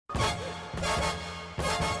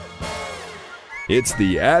It's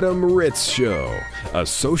the Adam Ritz Show, a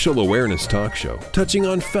social awareness talk show touching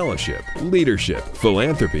on fellowship, leadership,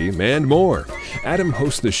 philanthropy, and more. Adam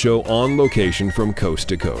hosts the show on location from coast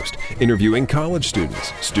to coast, interviewing college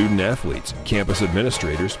students, student athletes, campus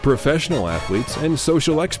administrators, professional athletes, and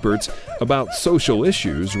social experts about social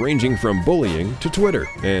issues ranging from bullying to Twitter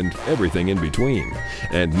and everything in between.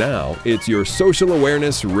 And now, it's your social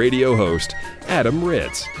awareness radio host, Adam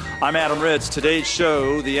Ritz. I'm Adam Ritz. Today's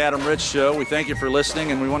show, The Adam Ritz Show, we thank you for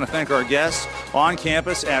listening, and we want to thank our guests on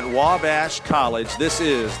campus at Wabash College. This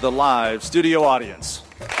is the live studio audience.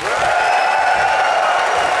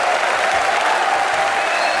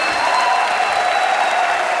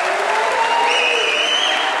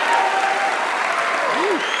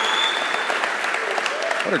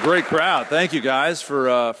 What a great crowd. Thank you guys for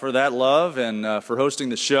that love and for hosting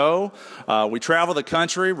the show. We travel the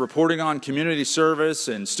country reporting on community service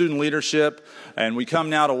and student leadership, and we come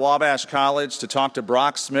now to Wabash College to talk to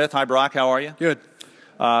Brock Smith. Hi, Brock. How are you? Good.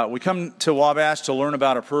 We come to Wabash to learn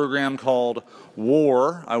about a program called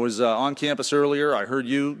WAR. I was on campus earlier. I heard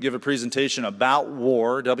you give a presentation about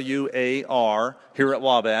WAR, W-A-R, here at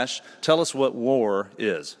Wabash. Tell us what WAR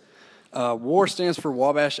is. WAR stands for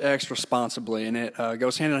Wabash Acts Responsibly, and it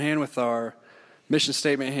goes hand in hand with our mission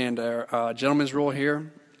statement and our gentleman's rule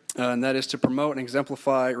here, and that is to promote and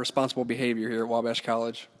exemplify responsible behavior here at Wabash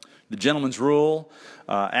College. The gentleman's rule,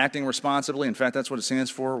 acting responsibly, in fact, that's what it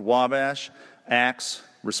stands for, Wabash Acts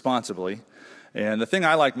Responsibly. And the thing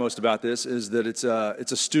I like most about this is that it's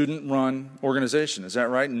a student-run organization. Is that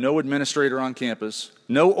right? No administrator on campus,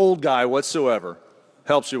 no old guy whatsoever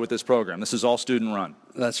helps you with this program. This is all student-run.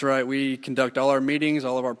 That's right. We conduct all our meetings,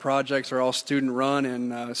 all of our projects are all student-run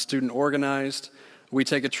and student-organized. We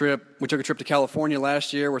took a trip to California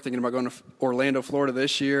last year. We're thinking about going to Orlando, Florida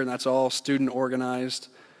this year, and that's all student-organized.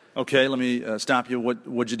 Okay, let me stop you.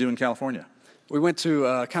 What'd you do in California? We went to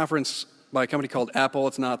a conference by a company called Apple.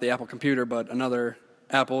 It's not the Apple computer, but another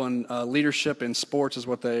Apple, and leadership in sports is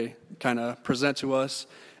what they kind of present to us.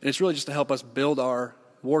 And it's really just to help us build our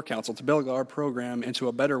War Council, to build our program into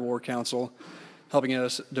a better War Council, helping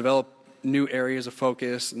us develop new areas of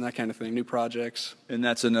focus and that kind of thing, new projects. And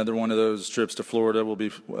that's another one of those trips to Florida will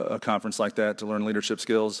be a conference like that to learn leadership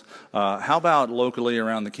skills. How about locally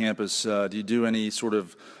around the campus? Do you do any sort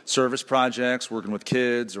of service projects, working with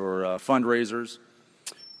kids or fundraisers?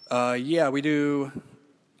 Yeah, we do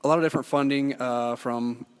a lot of different funding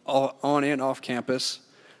from on and off campus.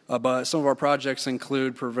 But some of our projects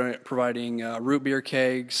include providing root beer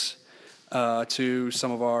kegs to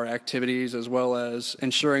some of our activities, as well as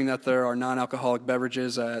ensuring that there are non-alcoholic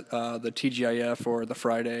beverages at the TGIF or the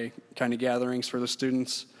Friday kind of gatherings for the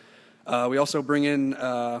students. We also bring in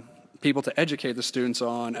people to educate the students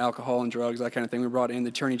on alcohol and drugs, that kind of thing. We brought in the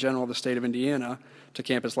Attorney General of the state of Indiana to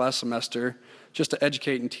campus last semester just to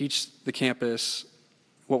educate and teach the campus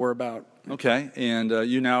what we're about. Okay, and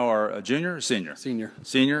you now are a junior or senior? Senior.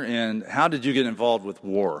 Senior, and how did you get involved with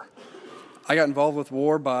WAR? I got involved with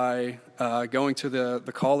WAR by going to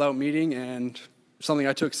the call-out meeting, and something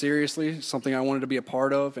I took seriously, something I wanted to be a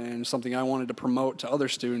part of, and something I wanted to promote to other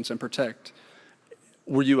students and protect.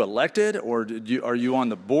 Were you elected, or are you on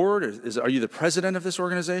the board? Are you the president of this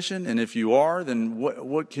organization? And if you are, then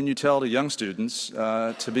what can you tell to young students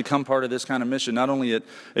to become part of this kind of mission, not only at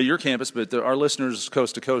your campus, but our listeners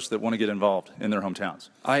coast to coast that want to get involved in their hometowns?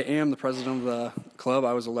 I am the president of the club.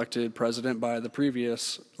 I was elected president by the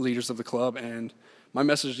previous leaders of the club, and my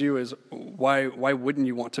message to you is why wouldn't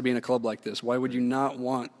you want to be in a club like this? Why would you not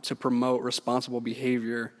want to promote responsible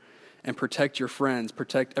behavior and protect your friends,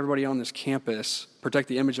 protect everybody on this campus, protect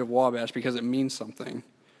the image of Wabash because it means something?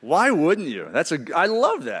 Why wouldn't you? I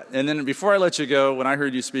love that. And then before I let you go, when I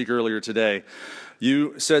heard you speak earlier today,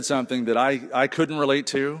 you said something that I couldn't relate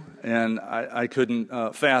to and I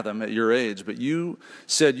couldn't fathom at your age, but you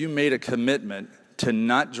said you made a commitment to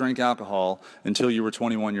not drink alcohol until you were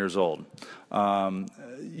 21 years old.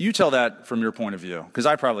 You tell that from your point of view, because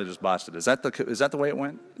I probably just botched it. Is that the way it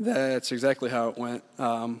went? That's exactly how it went.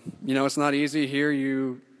 It's not easy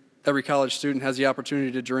here. Every college student has the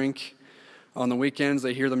opportunity to drink. On the weekends,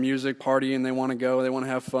 they hear the music, party, and they want to go. They want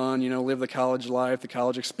to have fun, live the college life, the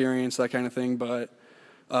college experience, that kind of thing. But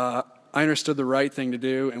I understood the right thing to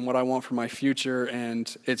do and what I want for my future,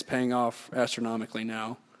 and it's paying off astronomically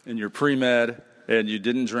now. And you're pre-med, and you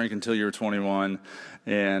didn't drink until you were 21,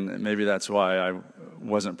 and maybe that's why I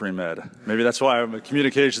wasn't pre-med. Maybe that's why I'm a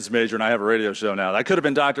communications major and I have a radio show now. I could have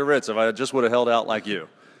been Dr. Ritz if I just would have held out like you.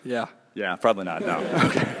 Yeah. Yeah, probably not, no.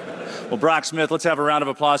 Okay. Well, Brock Smith, let's have a round of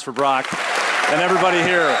applause for Brock and everybody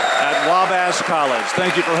here at Wabash College.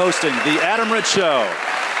 Thank you for hosting the Adam Ritz Show.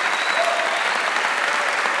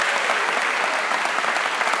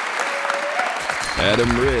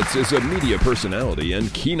 Adam Ritz is a media personality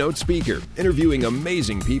and keynote speaker, interviewing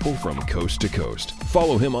amazing people from coast to coast.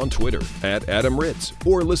 Follow him on Twitter at Adam Ritz,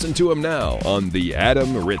 or listen to him now on The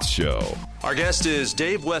Adam Ritz Show. Our guest is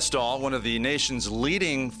Dave Westol, one of the nation's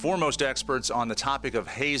leading foremost experts on the topic of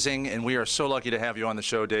hazing, and we are so lucky to have you on the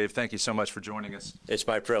show, Dave. Thank you so much for joining us. It's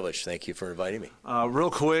my privilege. Thank you for inviting me.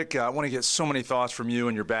 Real quick, I want to get so many thoughts from you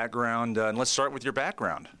and your background, and let's start with your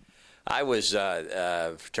background. I was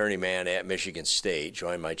a fraternity man at Michigan State,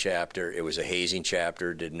 joined my chapter. It was a hazing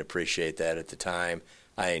chapter, didn't appreciate that at the time.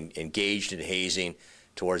 I engaged in hazing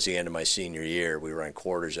towards the end of my senior year. We were on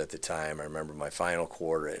quarters at the time. I remember my final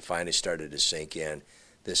quarter, it finally started to sink in.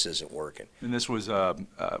 This isn't working. And this was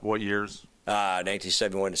what years?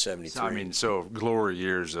 1971 to 73. I mean, so glory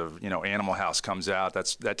years of, Animal House comes out.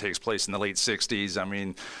 That takes place in the late 60s. I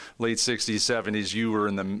mean, late 60s, 70s. You were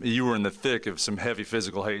in the thick of some heavy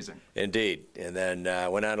physical hazing. Indeed. And then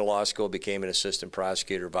went on to law school, became an assistant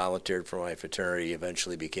prosecutor, volunteered for my fraternity,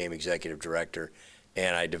 eventually became executive director.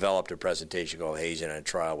 And I developed a presentation called Hazing on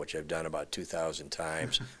Trial, which I've done about 2,000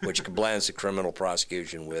 times, which blends the criminal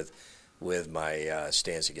prosecution with my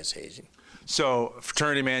stance against hazing. So,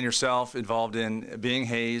 fraternity man yourself, involved in being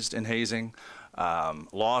hazed and hazing,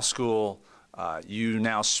 law school. You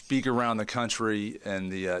now speak around the country,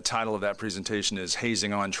 and the title of that presentation is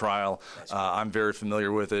Hazing on Trial. I'm very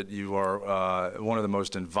familiar with it. You are one of the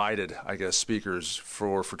most invited, speakers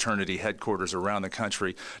for fraternity headquarters around the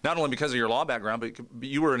country, not only because of your law background, but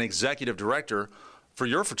you were an executive director for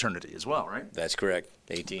your fraternity as well, right? That's correct.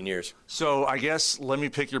 18 years. So I guess let me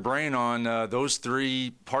pick your brain on those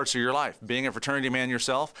three parts of your life. Being a fraternity man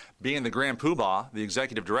yourself, being the grand poobah, the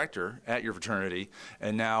executive director at your fraternity,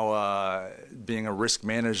 and now being a risk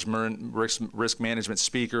management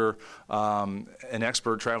speaker, an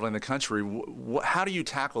expert traveling the country. How do you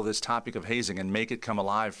tackle this topic of hazing and make it come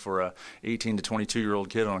alive for a 18 to 22-year-old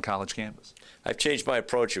kid on a college campus? I've changed my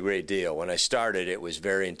approach a great deal. When I started, it was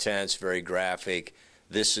very intense, very graphic.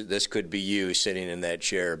 This could be you sitting in that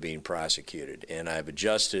chair being prosecuted. And I've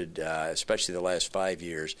adjusted, especially the last 5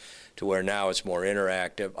 years, to where now it's more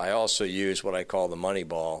interactive. I also use what I call the money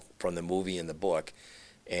ball from the movie and the book,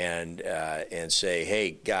 and say,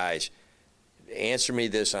 hey, guys, answer me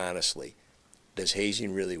this honestly. Does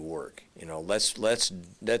hazing really work? Let's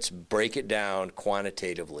break it down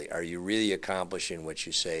quantitatively. Are you really accomplishing what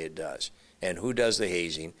you say it does? And who does the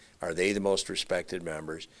hazing? Are they the most respected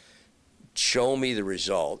members? Show me the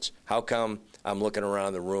results. How come I'm looking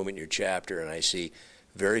around the room in your chapter and I see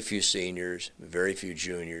very few seniors, very few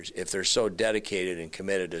juniors? If they're so dedicated and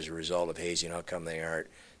committed as a result of hazing, how come they aren't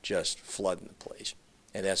just flooding the place?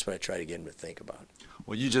 And that's what I try to get them to think about.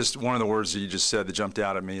 Well, one of the words that you just said that jumped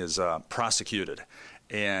out at me is prosecuted.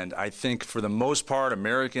 And I think for the most part,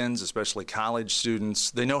 Americans, especially college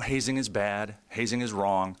students, they know hazing is bad, hazing is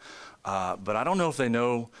wrong, but I don't know if they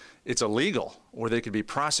know it's illegal or they could be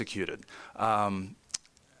prosecuted. Talk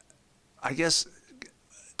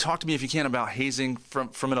to me, if you can, about hazing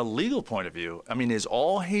from an illegal point of view. I mean, is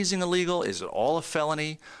all hazing illegal? Is it all a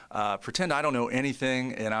felony? Pretend I don't know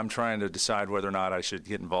anything, and I'm trying to decide whether or not I should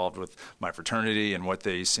get involved with my fraternity and what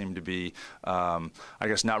they seem to be,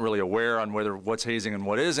 not really aware on what's hazing and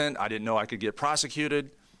what isn't. I didn't know I could get prosecuted.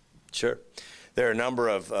 Sure. There are a number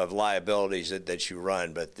of liabilities that you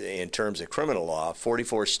run, but in terms of criminal law,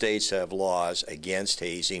 44 states have laws against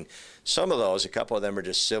hazing. Some of those, a couple of them are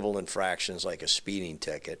just civil infractions like a speeding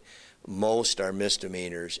ticket. Most are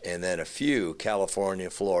misdemeanors, and then a few, California,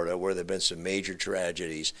 Florida, where there have been some major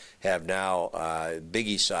tragedies, have now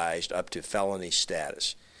biggie-sized up to felony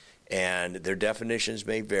status. And their definitions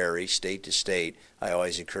may vary state to state. I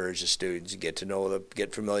always encourage the students to get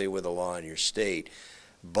familiar with the law in your state.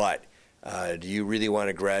 But do you really want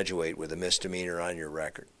to graduate with a misdemeanor on your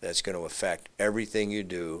record? That's going to affect everything you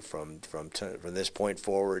do from this point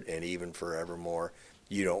forward and even forevermore.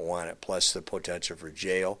 You don't want it. Plus the potential for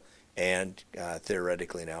jail and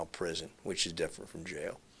theoretically now prison, which is different from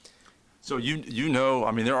jail. So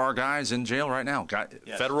there are guys in jail right now,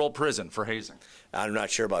 Yes. Federal prison for hazing. I'm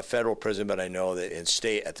not sure about federal prison, but I know that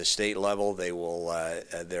at the state level, they will.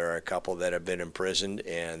 There are a couple that have been imprisoned,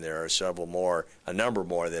 and there are a number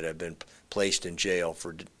more that have been placed in jail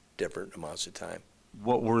for different amounts of time.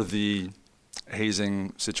 What were the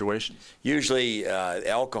hazing situations? Usually,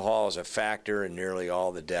 alcohol is a factor in nearly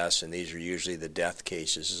all the deaths, and these are usually the death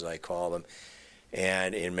cases, as I call them.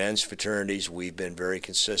 And in men's fraternities, we've been very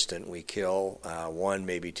consistent. We kill one,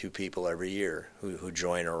 maybe two people every year who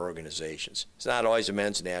join our organizations. It's not always a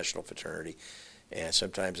men's national fraternity, and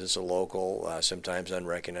sometimes it's a local, sometimes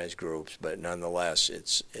unrecognized groups. But nonetheless,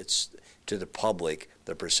 it's to the public,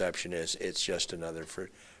 the perception is it's just another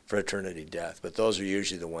fraternity death, but those are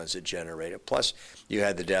usually the ones that generate it. Plus, you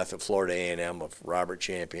had the death at Florida A&M of Robert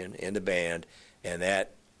Champion in the band, and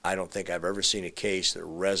that, I don't think I've ever seen a case that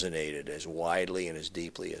resonated as widely and as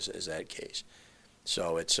deeply as that case.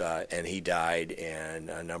 So it's and he died, and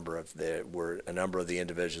a number of the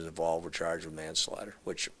individuals involved were charged with manslaughter,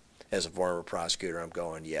 which, as a former prosecutor, I'm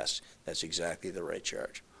going, yes, that's exactly the right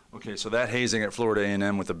charge. Okay, so that hazing at Florida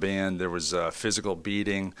A&M with the band, there was physical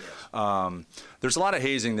beating. Yes. There's a lot of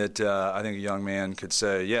hazing that I think a young man could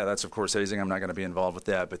say, yeah, that's of course hazing, I'm not going to be involved with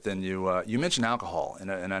that. But then you mentioned alcohol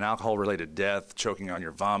and an alcohol-related death, choking on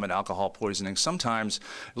your vomit, alcohol poisoning. Sometimes,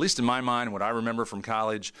 at least in my mind, what I remember from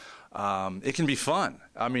college, it can be fun.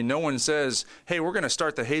 I mean, no one says, hey, we're going to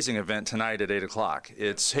start the hazing event tonight at 8 o'clock.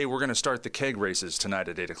 It's, hey, we're going to start the keg races tonight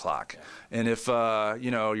at 8 o'clock. Yeah. And if,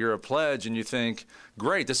 you're a pledge and you think,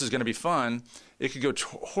 great, this is going to be fun, it could go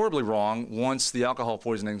horribly wrong once the alcohol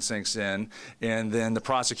poisoning sinks in, and then the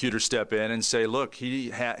prosecutors step in and say, look,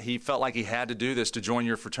 he felt like he had to do this to join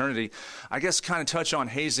your fraternity. I guess kind of touch on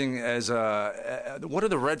hazing as what are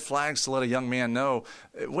the red flags to let a young man know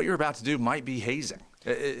what you're about to do might be hazing?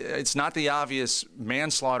 It's not the obvious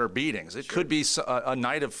manslaughter beatings. It could be a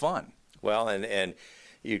night of fun. Well, and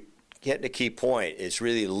you get the key point. It's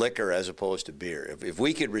really liquor as opposed to beer. If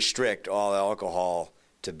we could restrict all alcohol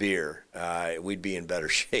to beer, we'd be in better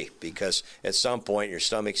shape, because at some point your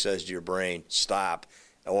stomach says to your brain, stop,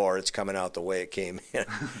 or it's coming out the way it came in.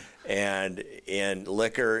 And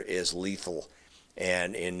liquor is lethal.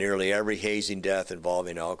 And in nearly every hazing death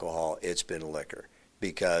involving alcohol, it's been liquor,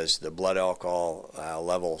 because the blood alcohol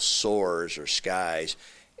level soars or skies,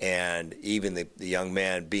 and even the young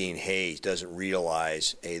man being hazed doesn't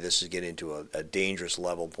realize, hey, this is getting to a dangerous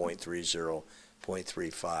level, 0.30,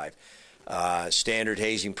 0.35. Standard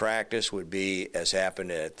hazing practice would be, as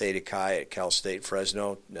happened at Theta Chi at Cal State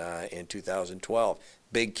Fresno in 2012.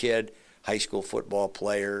 Big kid, high school football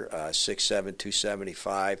player, 6'7",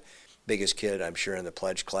 275. Biggest kid, I'm sure, in the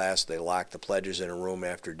pledge class. They lock the pledges in a room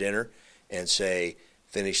after dinner and say,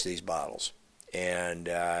 finish these bottles. And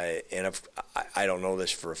if, I don't know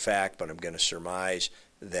this for a fact, but I'm going to surmise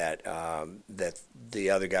that that the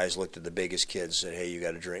other guys looked at the biggest kid and said, hey, you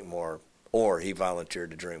got to drink more. Or he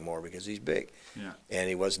volunteered to drink more because he's big. Yeah. And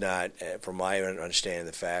he was not, from my understanding of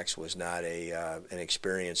the facts, was not an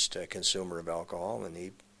experienced consumer of alcohol,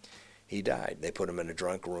 and he died. They put him in a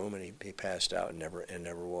drunk room, and he passed out and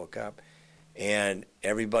never woke up. And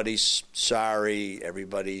everybody's sorry,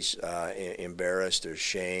 everybody's embarrassed, there's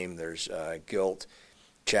shame, there's guilt,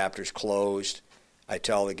 chapter's closed. I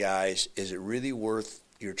tell the guys, is it really worth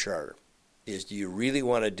your charter? Do you really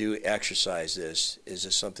want to exercise this? Is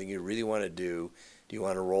this something you really want to do? Do you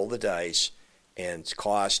want to roll the dice and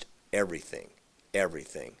cost everything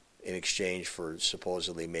in exchange for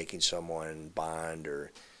supposedly making someone bond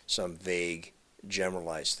or some vague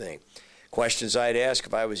generalized thing? Questions I'd ask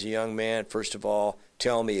if I was a young man: first of all,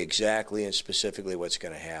 tell me exactly and specifically what's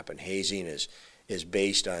going to happen. Hazing is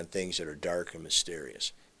based on things that are dark and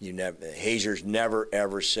mysterious. Hazers never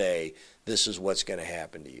ever say this is what's going to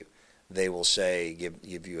happen to you. They will say,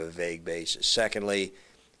 give you a vague basis. Secondly,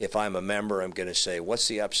 if I'm a member, I'm going to say, what's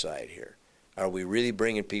the upside here? Are we really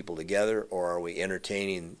bringing people together, or are we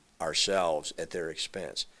entertaining ourselves at their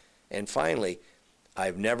expense? And finally,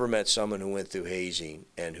 I've never met someone who went through hazing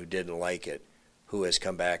and who didn't like it, who has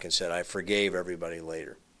come back and said, I forgave everybody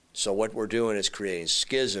later. So what we're doing is creating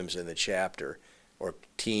schisms in the chapter or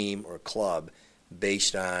team or club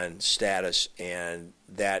based on status, and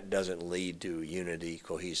that doesn't lead to unity,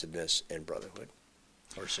 cohesiveness, and brotherhood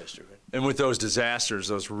or sisterhood. And with those disasters,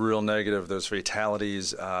 those real negative, those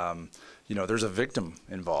fatalities, there's a victim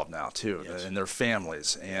involved now too, yes, and their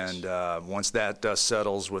families. Yes. And once that dust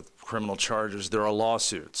settles with criminal charges, there are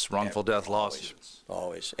lawsuits, wrongful death lawsuits.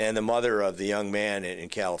 Always. And the mother of the young man in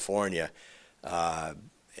California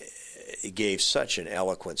gave such an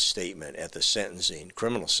eloquent statement at the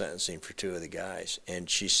criminal sentencing for two of the guys. And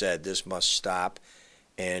she said, this must stop.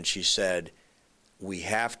 And she said, we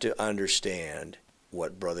have to understand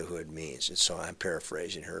what brotherhood means. And so I'm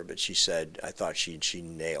paraphrasing her, but she said, I thought she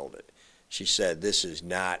nailed it. She said, this is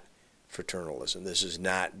not fraternalism. This is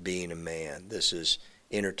not being a man. This is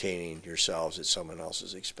entertaining yourselves at someone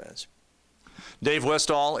else's expense. Dave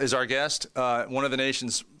Westol is our guest, one of the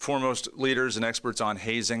nation's foremost leaders and experts on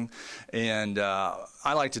hazing. And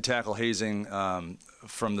I like to tackle hazing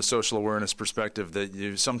from the social awareness perspective that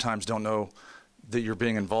you sometimes don't know that you're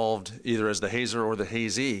being involved either as the hazer or the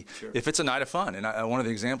hazee, sure, if it's a night of fun. And one of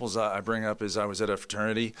the examples I bring up is I was at a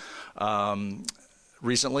fraternity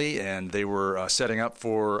recently, and they were setting up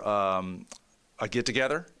for a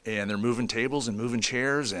get-together, and they're moving tables and moving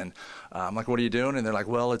chairs, and I'm like, what are you doing? And they're like,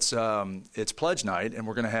 well, it's pledge night, and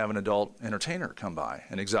we're going to have an adult entertainer come by,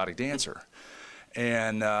 an exotic dancer.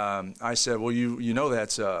 And I said, well, you know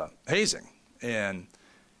that's hazing. And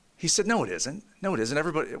he said, no, it isn't. No, it isn't.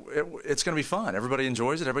 Everybody, it's going to be fun. Everybody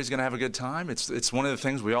enjoys it. Everybody's going to have a good time. It's one of the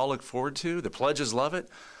things we all look forward to. The pledges love it.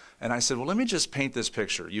 And I said, well, let me just paint this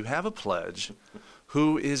picture. You have a pledge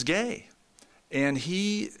who is gay, and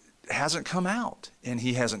he hasn't come out, and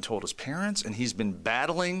he hasn't told his parents, and he's been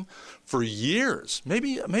battling for years,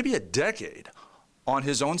 maybe a decade, on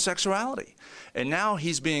his own sexuality. And now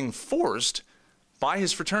he's being forced by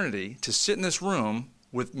his fraternity to sit in this room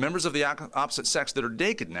with members of the opposite sex that are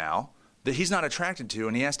naked now, that he's not attracted to,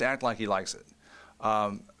 and he has to act like he likes it.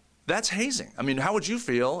 That's hazing. I mean, how would you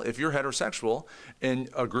feel if you're heterosexual and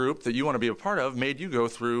a group that you want to be a part of made you go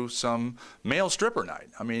through some male stripper night?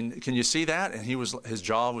 I mean, can you see that? And his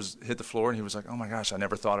jaw hit the floor, and he was like, oh my gosh, I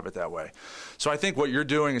never thought of it that way. So I think what you're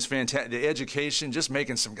doing is fantastic. The education, just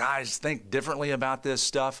making some guys think differently about this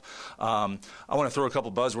stuff. I want to throw a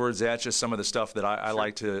couple buzzwords at you, some of the stuff that I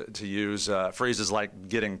like to use. Phrases like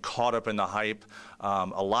getting caught up in the hype.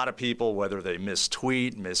 A lot of people, whether they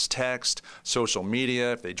mistweet, mistext, social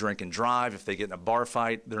media, if they drink and drive, if they get in a bar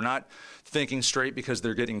fight, they're not thinking straight because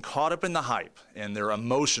they're getting caught up in the hype and they're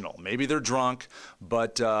emotional. Maybe they're drunk,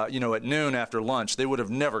 but at noon after lunch, they would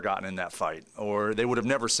have never gotten in that fight, or they would have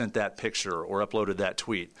never sent that picture or uploaded that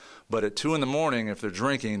tweet. But at 2 a.m, if they're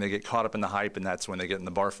drinking, they get caught up in the hype, and that's when they get in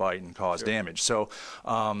the bar fight and cause damage. So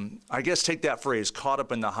I guess take that phrase, caught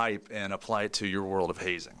up in the hype, and apply it to your world of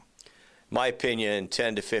hazing. My opinion,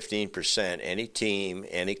 10 to 15%, any team,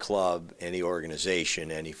 any club, any organization,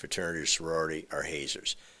 any fraternity or sorority are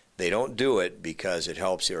hazers. They don't do it because it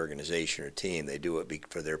helps the organization or team. They do it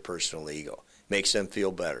for their personal ego. Makes them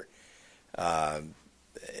feel better. The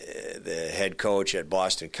head coach at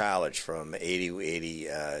Boston College from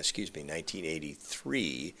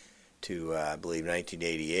 1983 to, I believe,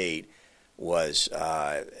 1988 was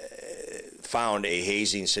found a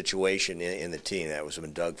hazing situation in the team. That was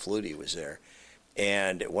when Doug Flutie was there.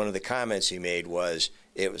 And one of the comments he made was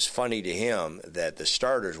it was funny to him that the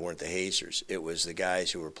starters weren't the hazers. It was the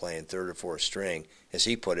guys who were playing third or fourth string, as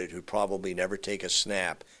he put it, who'd probably never take a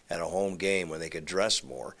snap at a home game when they could dress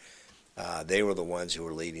more. They were the ones who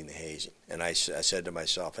were leading the hazing. And I said to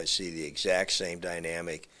myself, I see the exact same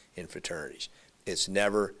dynamic in fraternities. It's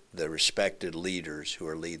never the respected leaders who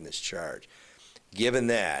are leading this charge. Given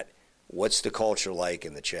that, what's the culture like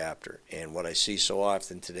in the chapter? And what I see so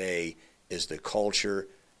often today is the culture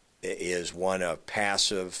is one of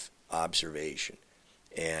passive observation.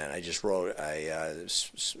 And I wrote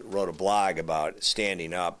a blog about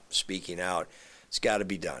standing up, speaking out. It's got to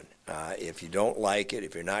be done. If you don't like it,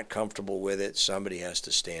 if you're not comfortable with it, somebody has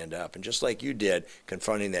to stand up. And just like you did,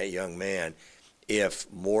 confronting that young man,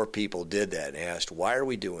 if more people did that and asked, why are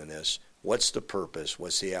we doing this? What's the purpose?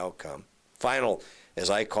 What's the outcome? Final, as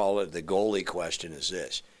I call it, the goalie question is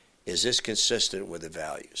this. Is this consistent with the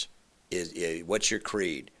values? What's your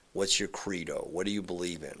creed? What's your credo? What do you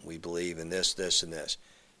believe in? We believe in this, this, and this.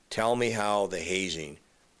 Tell me how the hazing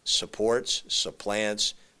supports,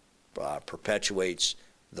 supplants, perpetuates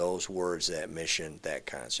those words, that mission, that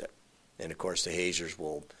concept. And, of course, the hazers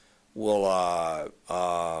will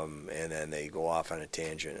and then they go off on a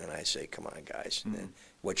tangent, and I say, come on, guys. Mm-hmm. And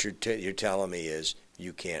what you're telling me is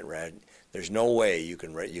you can't read. There's no way you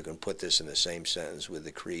can put this in the same sentence with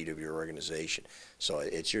the creed of your organization. So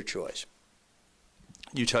it's your choice.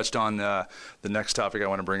 You touched on the next topic I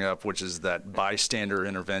want to bring up, which is that bystander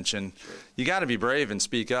intervention. Sure. You got to be brave and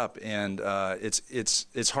speak up, and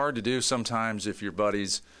it's hard to do sometimes if your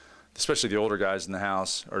buddies, especially the older guys in the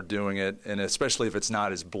house, are doing it, and especially if it's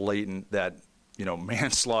not as blatant that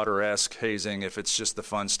manslaughter-esque hazing. If it's just the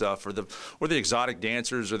fun stuff, or the exotic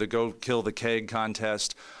dancers, or the go kill the keg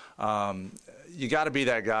contest, you got to be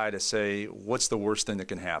that guy to say what's the worst thing that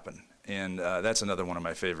can happen. And that's another one of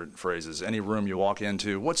my favorite phrases. Any room you walk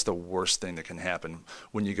into, what's the worst thing that can happen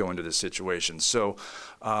when you go into this situation? So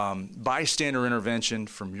bystander intervention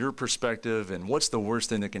from your perspective, and what's the worst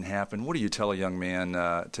thing that can happen? What do you tell a young man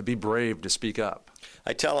to be brave to speak up?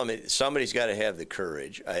 I tell him somebody's got to have the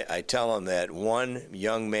courage. I tell him that one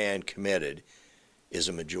young man committed is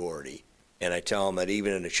a majority. And I tell him that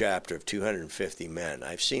even in a chapter of 250 men,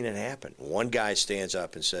 I've seen it happen. One guy stands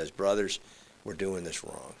up and says, brothers, we're doing this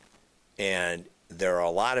wrong. And there are a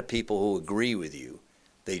lot of people who agree with you.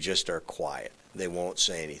 They just are quiet. They won't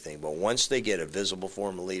say anything. But once they get a visible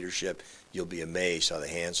form of leadership, you'll be amazed how the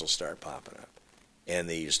hands will start popping up. And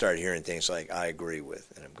you start hearing things like, I agree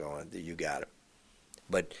with. And I'm going, you got it.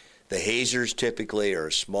 But the hazers typically are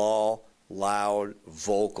small, loud,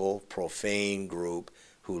 vocal, profane group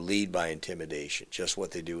who lead by intimidation, just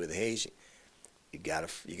what they do with hazing. You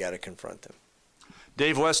gotta confront them.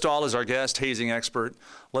 Dave Westol is our guest, hazing expert.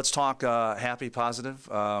 Let's talk happy, positive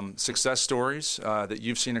success stories that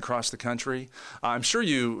you've seen across the country. I'm sure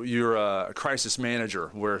you're a crisis manager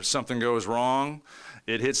where something goes wrong,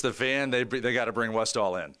 it hits the fan, they got to bring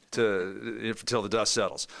Westol in until the dust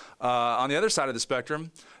settles. On the other side of the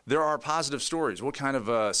spectrum, there are positive stories. What kind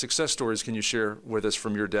of success stories can you share with us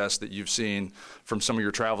from your desk that you've seen from some of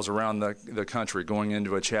your travels around the country, going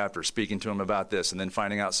into a chapter, speaking to them about this, and then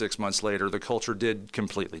finding out 6 months later the culture did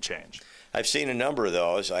completely change? I've seen a number of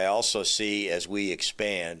those. I also see, as we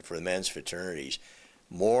expand for the men's fraternities,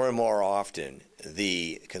 more and more often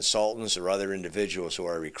the consultants or other individuals who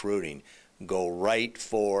are recruiting go right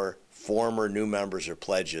for former new members or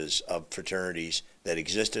pledges of fraternities that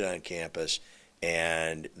existed on campus,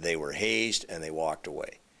 and they were hazed and they walked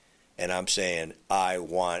away. And I'm saying, I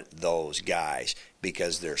want those guys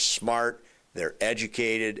because they're smart, they're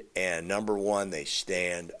educated, and number one, they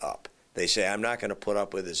stand up. They say, I'm not going to put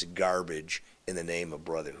up with this garbage in the name of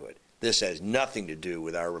brotherhood. This has nothing to do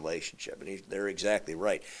with our relationship. And they're exactly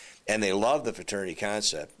right. And they love the fraternity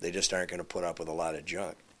concept. They just aren't going to put up with a lot of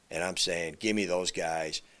junk. And I'm saying, give me those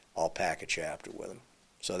guys. I'll pack a chapter with them.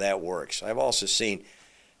 So that works. I've also seen,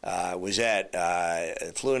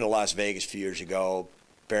 flew into Las Vegas a few years ago.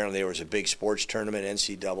 Apparently there was a big sports tournament,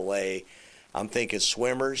 NCAA. I'm thinking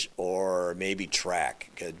swimmers or maybe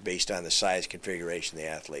track, based on the size configuration of the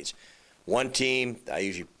athletes. One team, I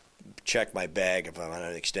usually check my bag if I'm on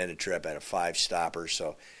an extended trip at a 5-stopper,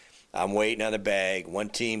 so I'm waiting on the bag. One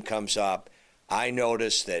team comes up. I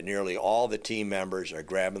notice that nearly all the team members are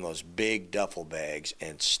grabbing those big duffel bags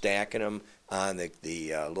and stacking them on the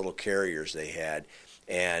little carriers they had,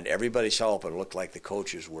 and everybody's helping. It looked like the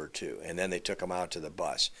coaches were too, and then they took them out to the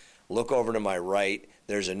bus. Look over to my right.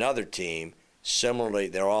 There's another team. Similarly,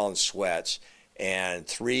 they're all in sweats, and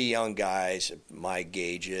 3 young guys, my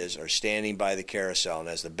gauge is, are standing by the carousel, and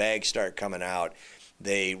as the bags start coming out,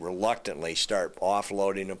 they reluctantly start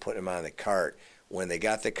offloading them, putting them on the cart. When they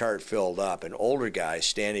got the cart filled up, an older guy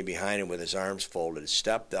standing behind him with his arms folded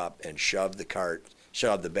stepped up and shoved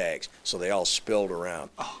the bags, so they all spilled around.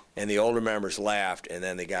 Oh. And the older members laughed, and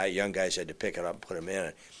then the young guys had to pick it up and put them in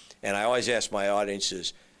it. And I always ask my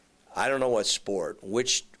audiences, I don't know what sport,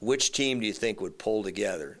 which team do you think would pull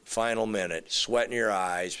together? Final minute, sweat in your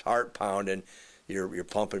eyes, heart pounding, you're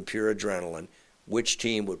pumping pure adrenaline. Which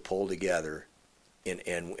team would pull together and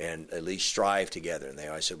at least strive together? And they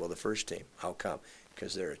always said, well, the first team. How come?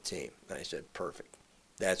 Because they're a team. And I said, perfect.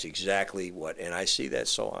 That's exactly what, and I see that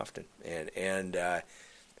so often. And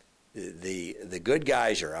the good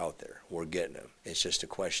guys are out there. We're getting them. It's just a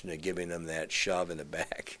question of giving them that shove in the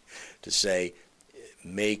back to say,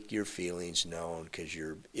 make your feelings known, because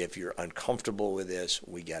if you're uncomfortable with this,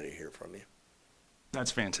 we got to hear from you. That's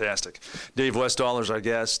fantastic. Dave Westol is our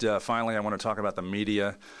guest. Finally, I want to talk about the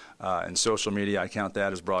media and social media. I count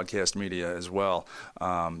that as broadcast media as well,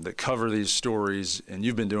 that cover these stories. And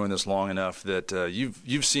you've been doing this long enough that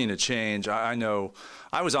you've seen a change. I know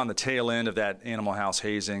I was on the tail end of that Animal House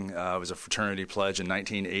hazing. It was a fraternity pledge in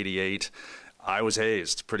 1988. I was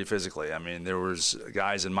hazed pretty physically. I mean, there was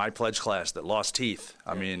guys in my pledge class that lost teeth.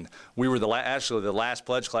 I mean, we were actually the last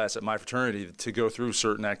pledge class at my fraternity to go through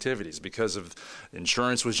certain activities because of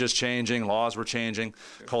insurance was just changing, laws were changing,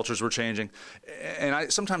 cultures were changing.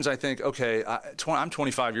 And sometimes I think, okay, I'm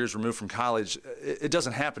 25 years removed from college. It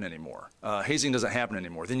doesn't happen anymore. Hazing doesn't happen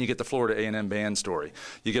anymore. Then you get the Florida A&M band story.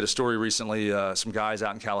 You get a story recently, some guys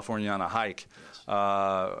out in California on a hike.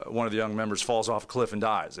 One of the young members falls off a cliff and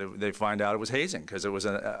dies. They find out it was hazing because it was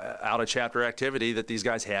an out-of-chapter activity that these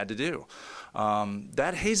guys had to do.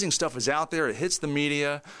 That hazing stuff is out there. It hits the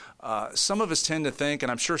media. Some of us tend to think,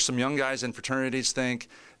 and I'm sure some young guys in fraternities think,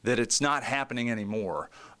 that it's not happening anymore.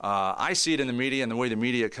 I see it in the media and the way the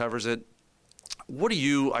media covers it. What do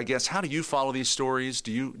you, I guess, how do you follow these stories?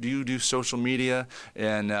 Do you do social media?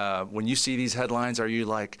 And when you see these headlines, are you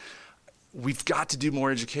like, we've got to do more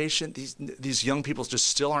education? These young people just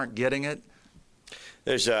still aren't getting it.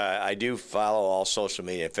 I do follow all social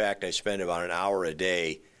media. In fact, I spend about an hour a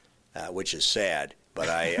day, which is sad. But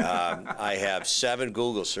I have 7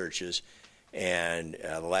 Google searches, and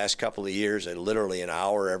the last couple of years, I literally an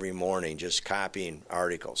hour every morning just copying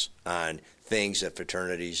articles on things that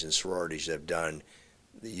fraternities and sororities have done.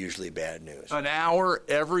 Usually bad news. An hour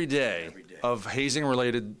every day of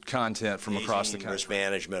hazing-related content from across the country. Risk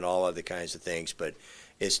management, all other kinds of things. But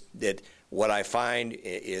what I find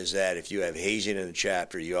is that if you have hazing in the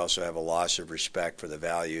chapter, you also have a loss of respect for the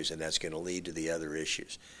values, and that's going to lead to the other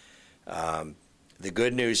issues. the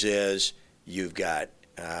good news is you've got,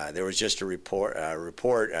 there was just a report I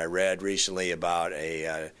read recently about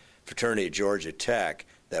a fraternity at Georgia Tech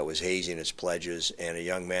that was hazing its pledges, and a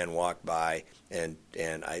young man walked by, and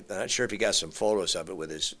I'm not sure if he got some photos of it with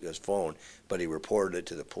his phone, but he reported it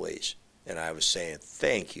to the police. And I was saying,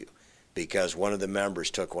 thank you, because one of the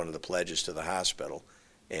members took one of the pledges to the hospital,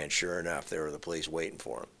 and sure enough, there were the police waiting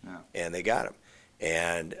for him. Yeah. And they got him.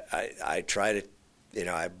 And I try to,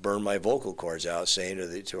 I burn my vocal cords out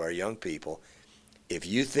saying to our young people, if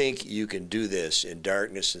you think you can do this in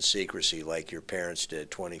darkness and secrecy like your parents did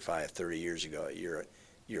 25, 30 years ago,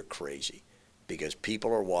 you're crazy, because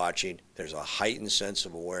people are watching. There's a heightened sense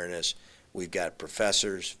of awareness. We've got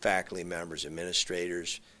professors, faculty members,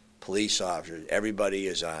 administrators, police officers. Everybody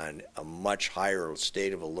is on a much higher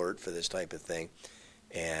state of alert for this type of thing.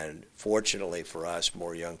 And fortunately for us,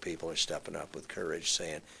 more young people are stepping up with courage,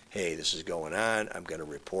 saying, hey, this is going on. I'm going to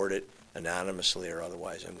report it anonymously, or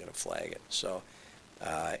otherwise I'm going to flag it. So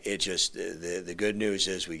the good news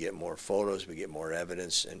is we get more photos, we get more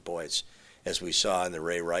evidence, and boy, it's, as we saw in the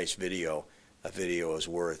Ray Rice video, a video is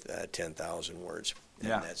worth 10,000 words. And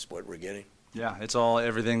that's what we're getting. Yeah, it's all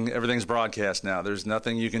everything's broadcast now. There's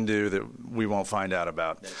nothing you can do that we won't find out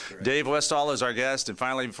about. That's correct. Dave Westol is our guest. And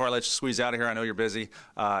finally, before I let you squeeze out of here, I know you're busy,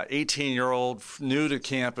 18-year-old, new to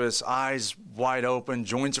campus, eyes wide open,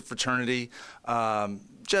 joins a fraternity.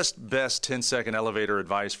 Just best 10-second elevator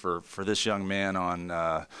advice for this young man on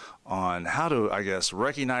how to, I guess,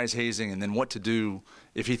 recognize hazing and then what to do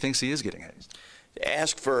if he thinks he is getting hazed.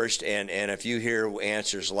 Ask first, and if you hear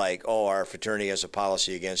answers like, oh, our fraternity has a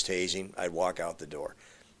policy against hazing, I'd walk out the door,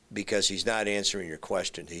 because he's not answering your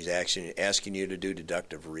question. He's asking you to do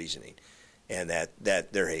deductive reasoning, and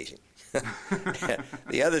that they're hazing.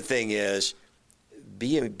 The other thing is,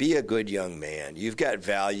 be a good young man. You've got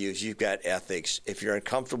values. You've got ethics. If you're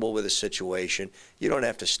uncomfortable with a situation, you don't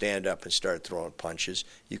have to stand up and start throwing punches.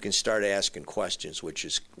 You can start asking questions, which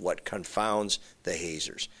is what confounds the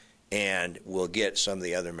hazers, and will get some of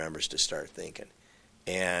the other members to start thinking.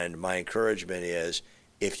 And my encouragement is,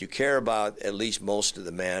 if you care about at least most of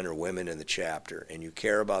the men or women in the chapter, and you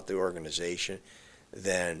care about the organization,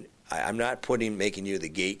 then I'm not making you the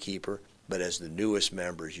gatekeeper, but as the newest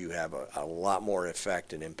members, you have a lot more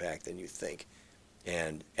effect and impact than you think.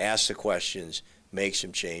 And ask the questions, make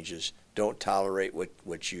some changes, don't tolerate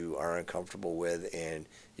what you are uncomfortable with, and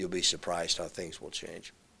you'll be surprised how things will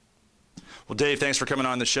change. Well, Dave, thanks for coming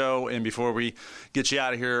on the show. And before we get you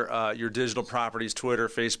out of here, your digital properties, Twitter,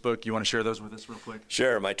 Facebook, you want to share those with us real quick?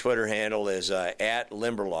 Sure. My Twitter handle is at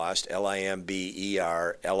Limberlost, Limberlost,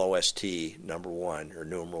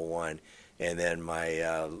 numeral 1. And then my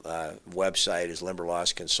website is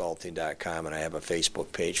limberlostconsulting.com, and I have a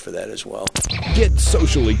Facebook page for that as well. Get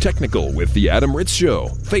socially technical with The Adam Ritz Show.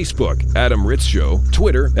 Facebook, Adam Ritz Show.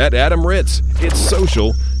 Twitter, @Adam Ritz. It's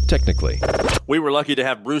social technically. We were lucky to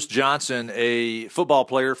have Bruce Johnson, a football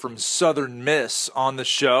player from Southern Miss, on the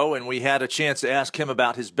show, and we had a chance to ask him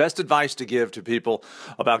about his best advice to give to people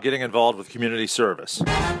about getting involved with community service.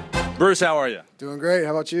 Bruce, how are you? Doing great.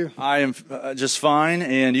 How about you? I am just fine,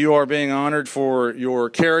 and you are being honored for your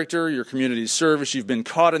character, your community service. You've been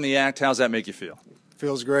caught in the act. How's that make you feel?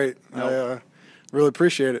 Feels great. I really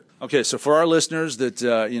appreciate it. Okay, so for our listeners that,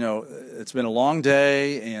 it's been a long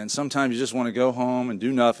day, and sometimes you just want to go home and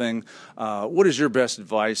do nothing, what is your best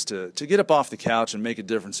advice to get up off the couch and make a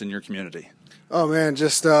difference in your community? Oh, man,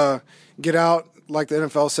 just get out. Like the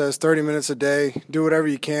NFL says, 30 minutes a day. Do whatever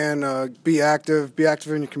you can. Be active. Be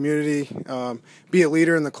active in your community. Be a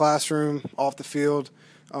leader in the classroom, off the field,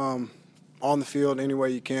 on the field, any way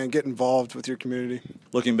you can. Get involved with your community.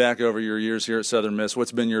 Looking back over your years here at Southern Miss,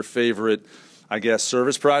 what's been your favorite, I guess,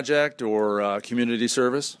 service project or community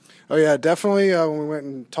service? Oh, yeah, definitely. When we went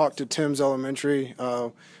and talked to Tim's Elementary,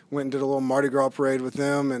 went and did a little Mardi Gras parade with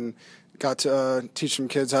them and got to teach some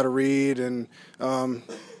kids how to read, and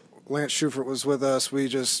Lance Schufert was with us. We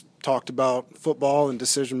just talked about football and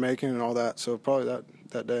decision-making and all that, so probably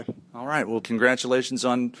that day. All right. Well, congratulations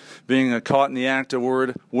on being a Caught in the Act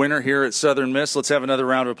Award winner here at Southern Miss. Let's have another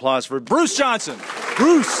round of applause for Bruce Johnson.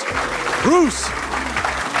 Bruce! All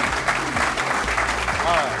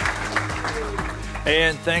right.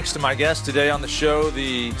 And thanks to my guest today on the show,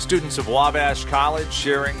 the students of Wabash College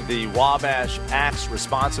sharing the Wabash Acts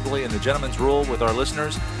Responsibly and the Gentleman's Rule with our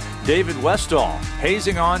listeners. David Westol,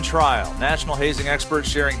 Hazing on Trial, national hazing expert,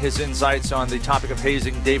 sharing his insights on the topic of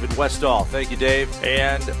hazing. David Westol. Thank you, Dave.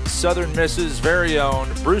 And Southern Miss's very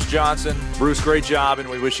own Bruce Johnson. Bruce, great job, and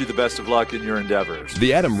we wish you the best of luck in your endeavors.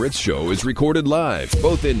 The Adam Ritz Show is recorded live,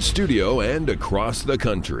 both in studio and across the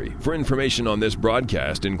country. For information on this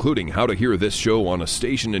broadcast, including how to hear this show on a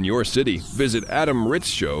station in your city, visit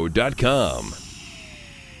adamritzshow.com.